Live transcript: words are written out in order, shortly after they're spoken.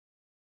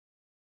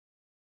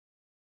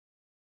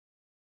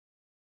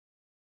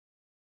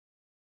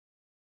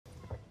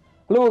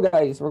Hello,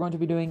 guys. We're going to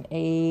be doing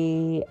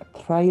a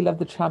Trial of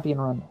the Champion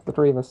run. The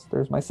three of us.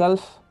 There's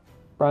myself,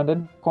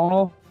 Brandon,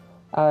 Connell,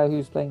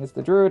 who's playing as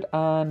the Druid,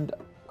 and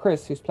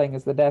Chris, who's playing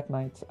as the Death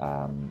Knight.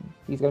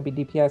 He's going to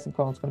be DPS, and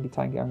Connell's going to be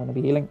tanky. I'm going to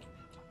be healing.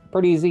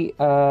 Pretty easy.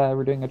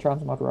 We're doing a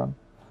Transmog run.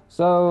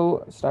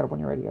 So, start up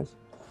when you're ready, guys.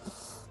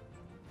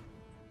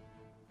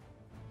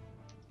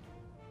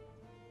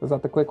 Was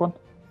that the quick one?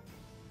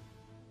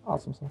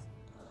 Awesome stuff.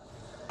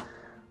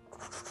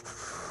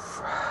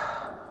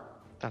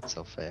 That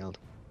so failed.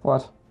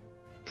 What?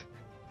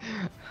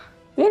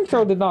 The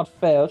intro did not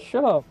fail.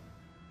 Shut up.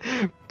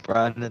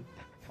 Brandon,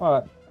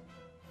 What?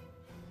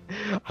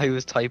 I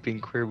was typing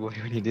queer boy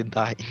when you did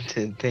that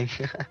into the thing.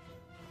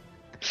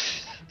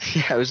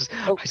 Yeah,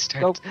 I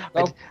started,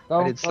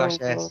 I did slash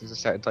S and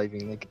just started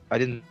typing. Like, I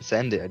didn't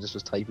send it, I just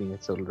was typing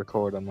it so it'll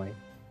record on my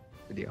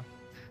video.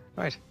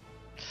 Right.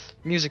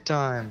 Music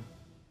time.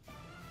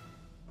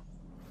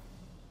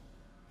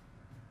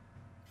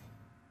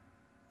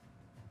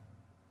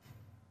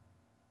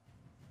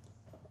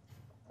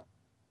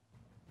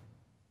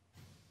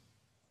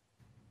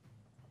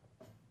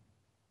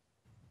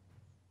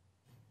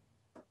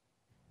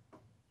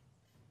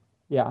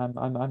 Yeah,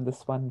 I'm the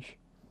sponge.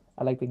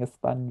 I like being a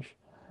sponge.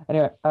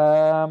 Anyway,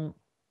 go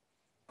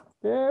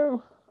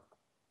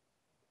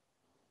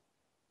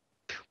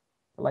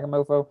like a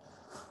mofo.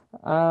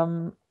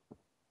 Um,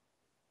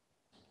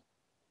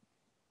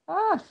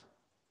 ah,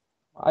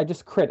 I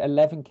just crit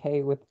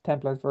 11k with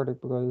Templar's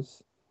Verdict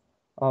because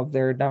of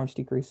their damage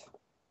decrease.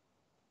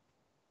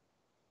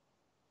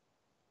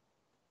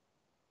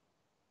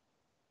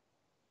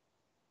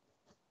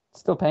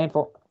 Still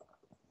painful.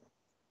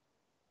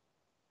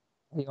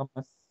 He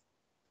almost.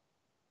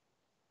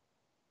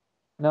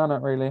 No,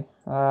 not really.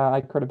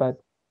 I crit about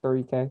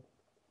 30k.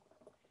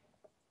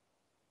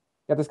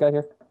 Get this guy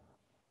here.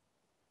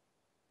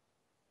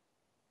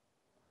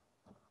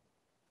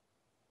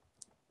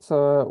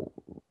 So,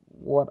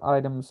 what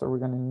items are we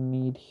gonna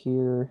need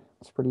here?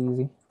 It's pretty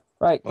easy.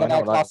 Right, Well, I get know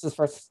out what I. Colossus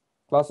first.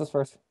 Colossus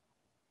first.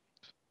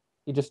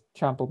 You just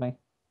trampled me.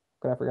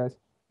 Good effort, guys.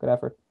 Good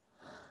effort.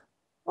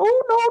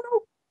 Oh no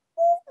no!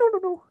 Oh no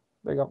no no!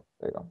 There you go.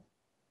 There you go.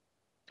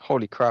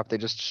 Holy crap! They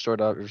just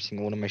destroyed out every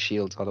single one of my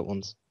shields all at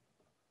once.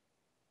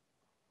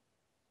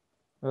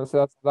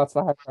 So that's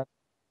the hard part.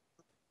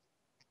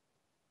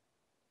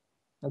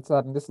 That's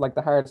that. This is like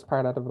the hardest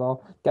part out of it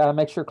all. Gotta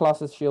make sure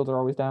Colossus shields are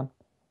always down,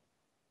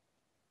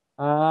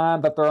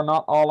 and that they're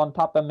not all on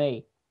top of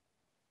me.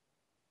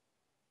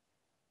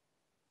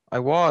 I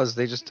was.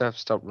 They just have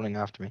stopped running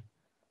after me.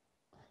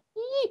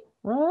 Yee,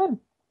 run.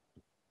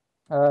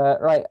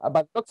 Right.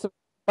 By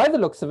the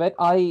looks of it,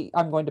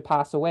 I'm going to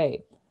pass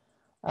away.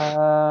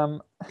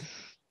 Um.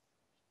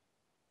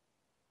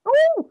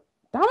 Oh,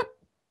 damn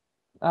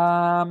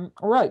it.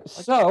 Right.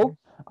 So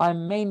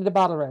I'm main the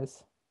battle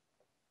res.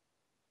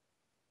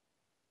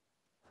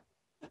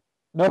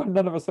 No,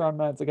 none of us are on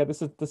mounts. Okay,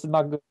 this is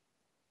not good.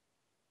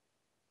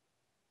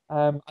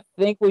 I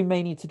think we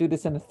may need to do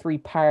this in a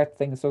three-part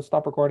thing. So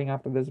stop recording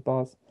after this,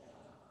 boss.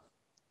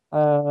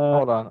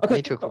 Hold on. I Okay,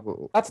 need to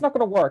equip. that's not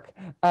going to work.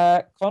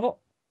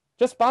 Connell,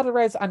 just battle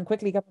res and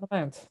quickly get on the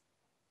mount.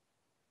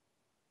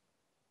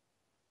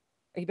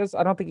 He does.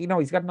 I don't think he. No,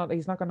 he's not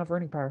got enough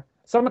running power.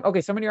 Summon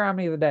your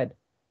army of the dead.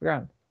 We're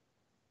on.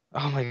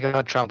 Oh my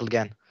god! Trampled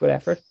again. Good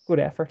effort. Good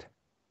effort.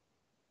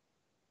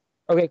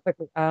 Okay,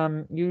 quickly.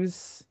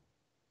 Use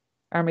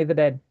army of the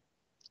dead.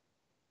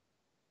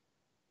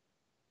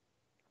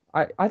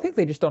 I think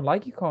they just don't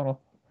like you,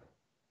 Connell.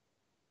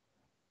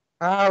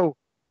 Ow!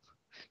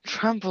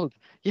 Trampled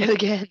yet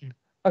again.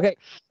 Okay,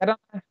 I don't.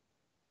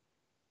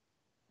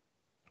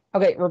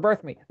 Okay,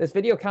 rebirth me. This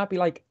video can't be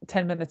like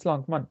 10 minutes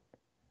long. Come on,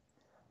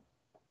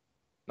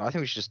 No, I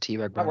think we should just teabag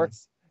that Brandon.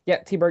 works.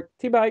 Yeah, teabag,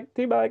 teabag,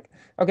 teabag.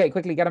 Okay,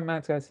 quickly get him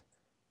mounts, guys.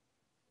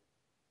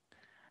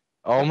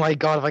 Oh my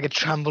god! If I get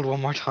trampled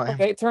one more time.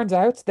 Okay, it turns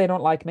out they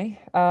don't like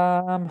me.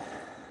 Believe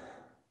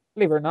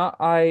it or not,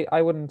 I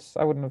wouldn't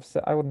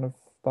have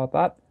thought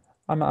that.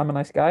 I'm a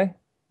nice guy.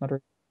 Not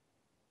really.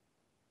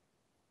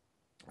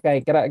 Okay,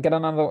 get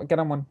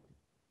on one.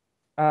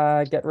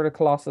 Get rid of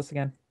Colossus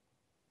again.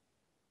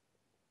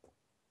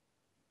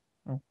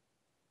 Oh,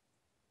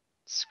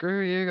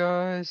 Screw you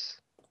guys.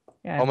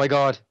 yeah, Oh my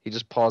god! He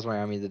just paused my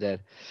army of the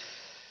dead.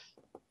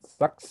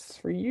 sucks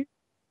for you.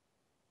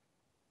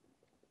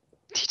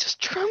 He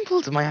just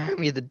trampled my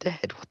army of the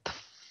dead. What the?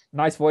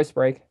 Nice voice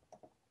break.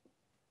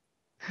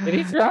 Did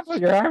he trample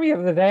your army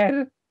of the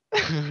dead?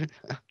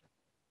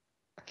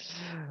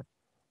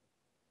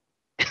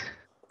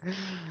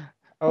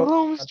 Oh,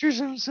 Hello, Mr.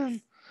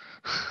 Simpson.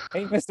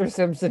 hey, Mr.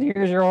 Simpson,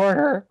 here's your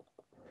order.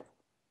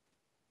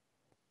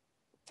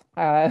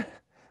 Uh,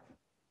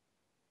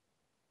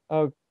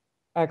 oh,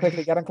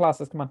 quickly get on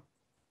Colossus. Come on,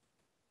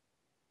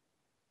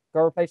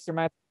 go replace your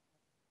match.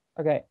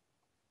 Okay,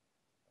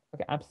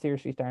 okay, I'm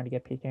seriously starting to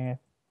get PKF.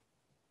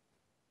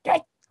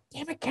 God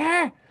damn it,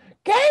 car!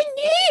 Can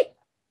you?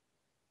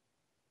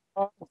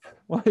 Oh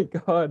my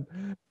god.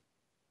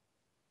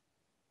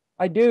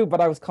 I do, but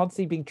I was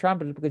constantly being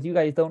trampled because you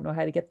guys don't know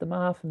how to get them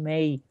off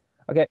me.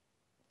 Okay.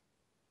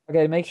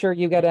 Okay, make sure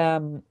you get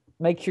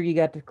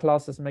to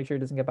Colossus and make sure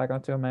he doesn't get back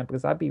onto him, man,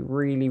 because I'd be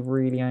really,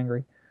 really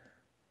angry.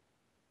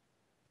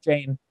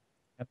 Jane.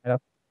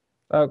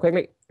 Oh,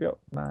 quickly. Yo,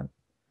 man.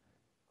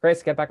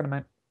 Chris, get back on the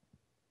man.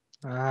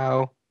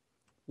 Ow.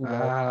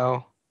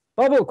 Ow.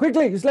 Bubble,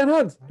 quickly! He's laying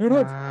hands!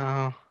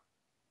 Ow.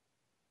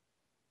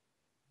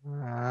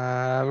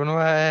 Run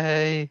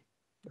away.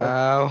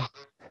 Ow.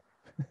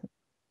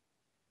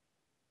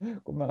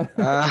 Come on.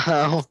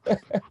 Ow.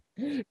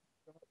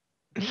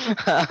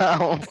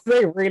 Ow.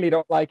 They really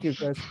don't like you,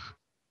 Chris.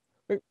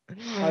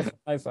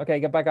 Nice. Okay,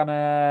 get back on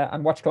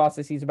and watch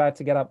Colossus. He's about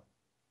to get up.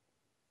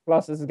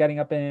 Colossus is getting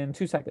up in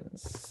 2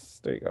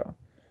 seconds. There you go.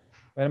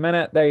 Wait a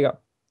minute. There you go.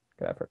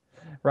 Good effort.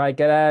 Right,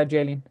 get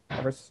Jaylene.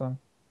 Versus Son.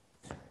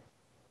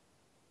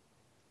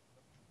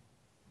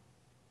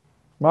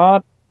 Come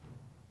on.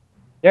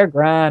 They're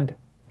grand.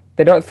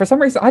 They don't. For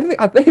some reason,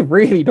 they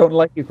really don't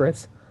like you,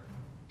 Chris.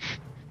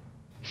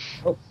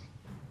 Oh.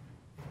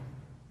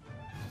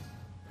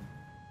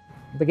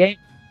 The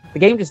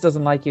game just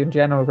doesn't like you in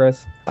general,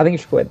 Chris. I think you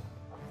should quit.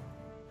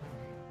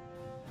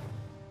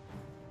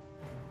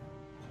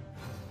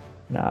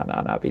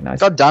 No, be nice.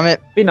 God damn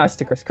it. Be nice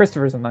to Chris.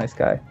 Christopher's a nice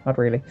guy. Not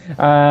really.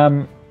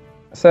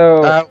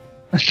 So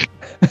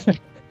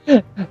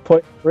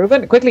point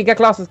proven. Quickly get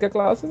Colossus.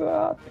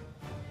 Oh,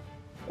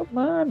 come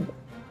on.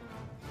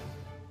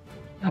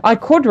 I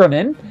could run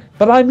in,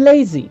 but I'm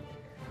lazy.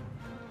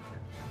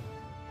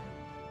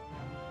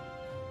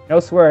 No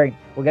swearing.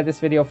 We'll get this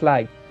video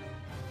flagged.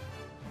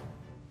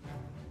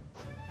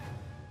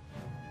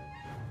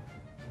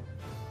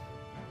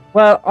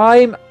 Well,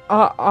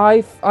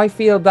 I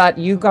feel that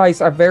you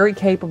guys are very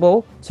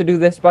capable to do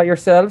this by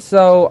yourselves.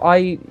 So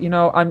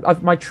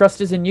my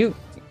trust is in you.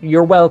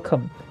 You're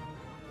welcome.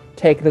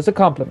 Take it as a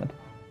compliment.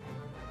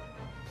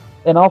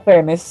 In all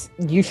fairness,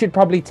 you should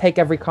probably take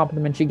every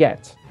compliment you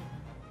get.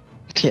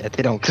 Yeah,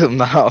 they don't come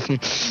that often.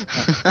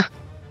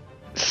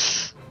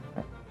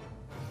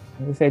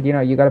 They said,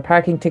 you got a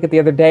parking ticket the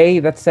other day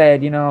that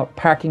said,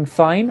 parking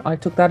fine. I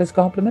took that as a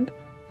compliment.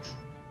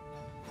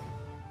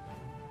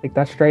 Take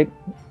that straight.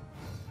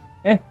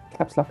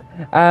 Caps lock.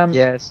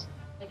 Yes.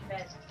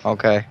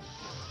 Okay.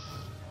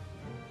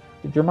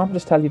 Did your mom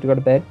just tell you to go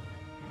to bed?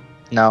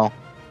 No.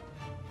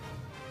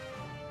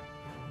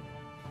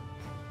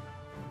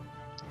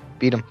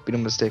 Beat him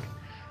with a stick.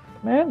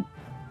 Man,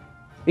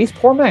 these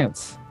poor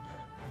mounts.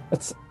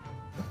 It's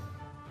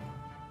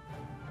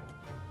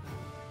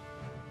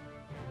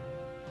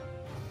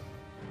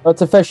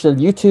official.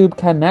 YouTube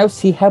can now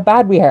see how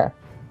bad we are.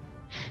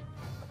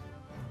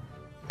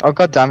 Oh,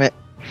 god damn it.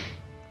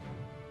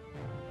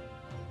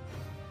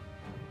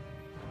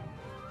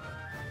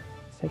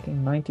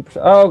 Taking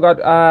 90%. Oh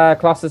god,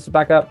 Colossus is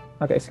back up.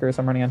 Okay, screw this,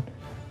 I'm running in.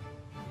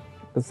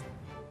 Because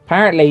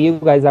apparently you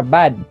guys are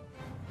bad.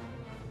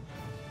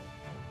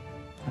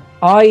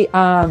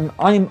 I'm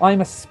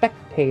a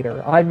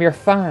spectator. I'm your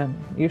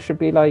fan. You should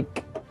be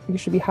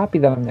happy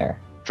that I'm there.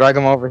 Drag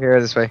him over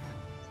here this way.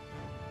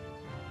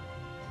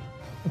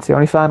 It's the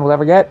only fan we'll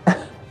ever get.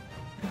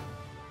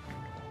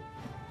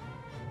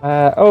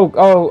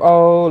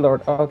 Oh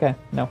lord. Oh, okay,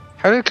 no.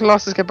 How did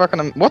Colossus get back on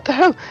him? What the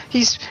hell?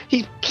 He's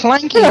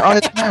planking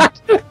on his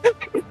mount.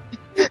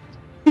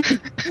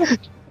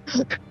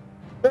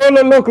 Oh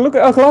no, look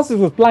at Colossus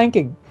was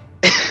planking.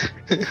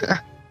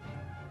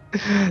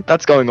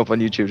 That's going up on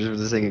YouTube, just for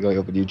the sake of going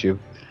up on YouTube.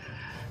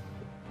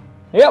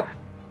 Yep.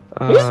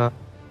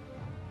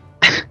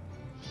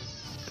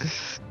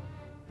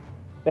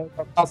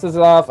 Colossus is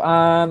off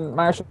and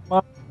Marshall.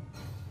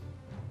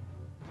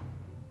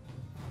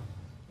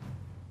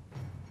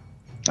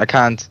 I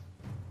can't.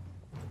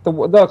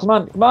 No, come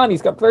on,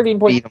 he's got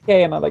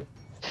 13.k and I like.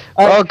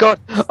 Oh god!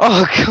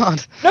 Oh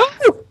god!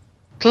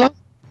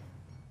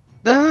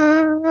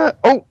 No!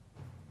 Oh!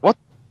 What?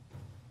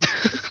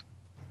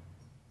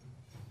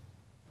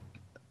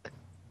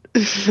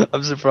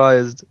 I'm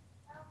surprised.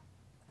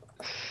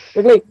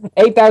 Quickly,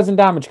 8,000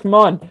 damage. Come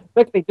on,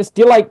 quickly, just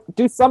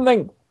do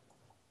something.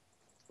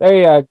 There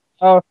you go.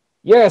 Oh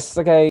yes,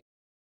 okay.